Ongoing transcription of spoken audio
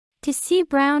To see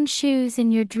brown shoes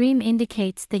in your dream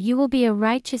indicates that you will be a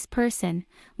righteous person,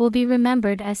 will be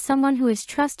remembered as someone who is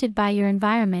trusted by your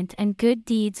environment, and good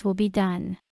deeds will be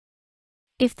done.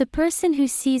 If the person who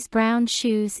sees brown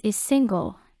shoes is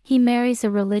single, he marries a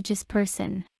religious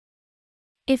person.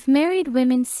 If married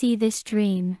women see this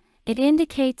dream, it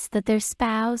indicates that their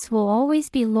spouse will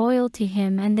always be loyal to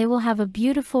him and they will have a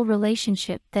beautiful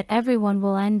relationship that everyone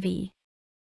will envy.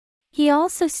 He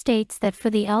also states that for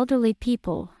the elderly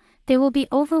people, they will be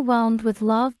overwhelmed with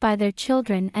love by their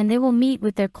children and they will meet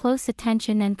with their close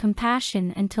attention and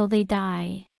compassion until they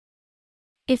die.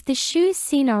 If the shoes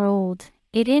seen are old,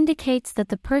 it indicates that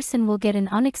the person will get an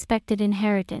unexpected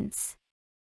inheritance.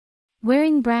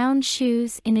 Wearing brown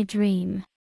shoes in a dream.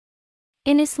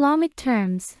 In Islamic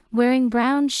terms, wearing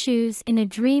brown shoes in a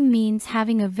dream means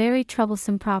having a very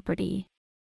troublesome property.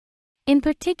 In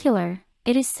particular,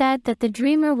 it is said that the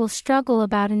dreamer will struggle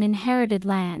about an inherited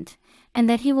land, and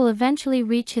that he will eventually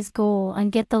reach his goal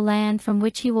and get the land from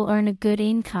which he will earn a good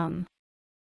income.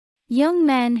 Young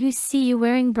men who see you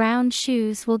wearing brown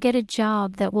shoes will get a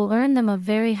job that will earn them a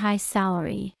very high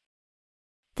salary.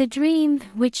 The dream,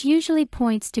 which usually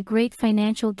points to great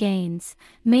financial gains,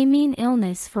 may mean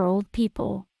illness for old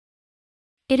people.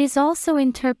 It is also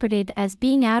interpreted as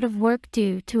being out of work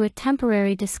due to a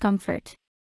temporary discomfort.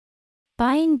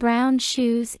 Buying brown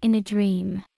shoes in a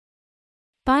dream.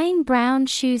 Buying brown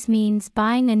shoes means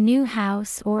buying a new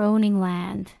house or owning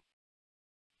land.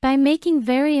 By making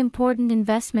very important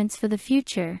investments for the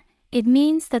future, it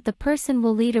means that the person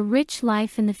will lead a rich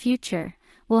life in the future,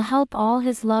 will help all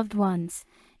his loved ones,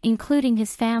 including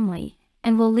his family,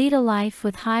 and will lead a life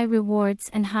with high rewards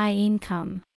and high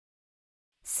income.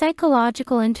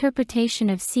 Psychological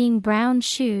interpretation of seeing brown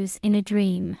shoes in a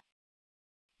dream.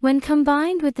 When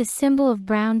combined with the symbol of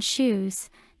brown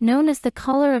shoes, known as the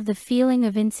color of the feeling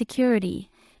of insecurity,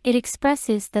 it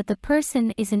expresses that the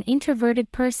person is an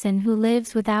introverted person who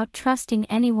lives without trusting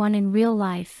anyone in real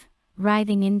life,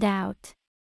 writhing in doubt.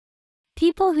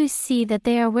 People who see that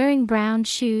they are wearing brown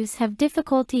shoes have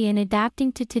difficulty in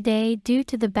adapting to today due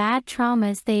to the bad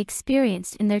traumas they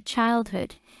experienced in their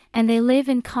childhood, and they live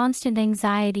in constant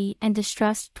anxiety and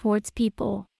distrust towards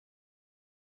people.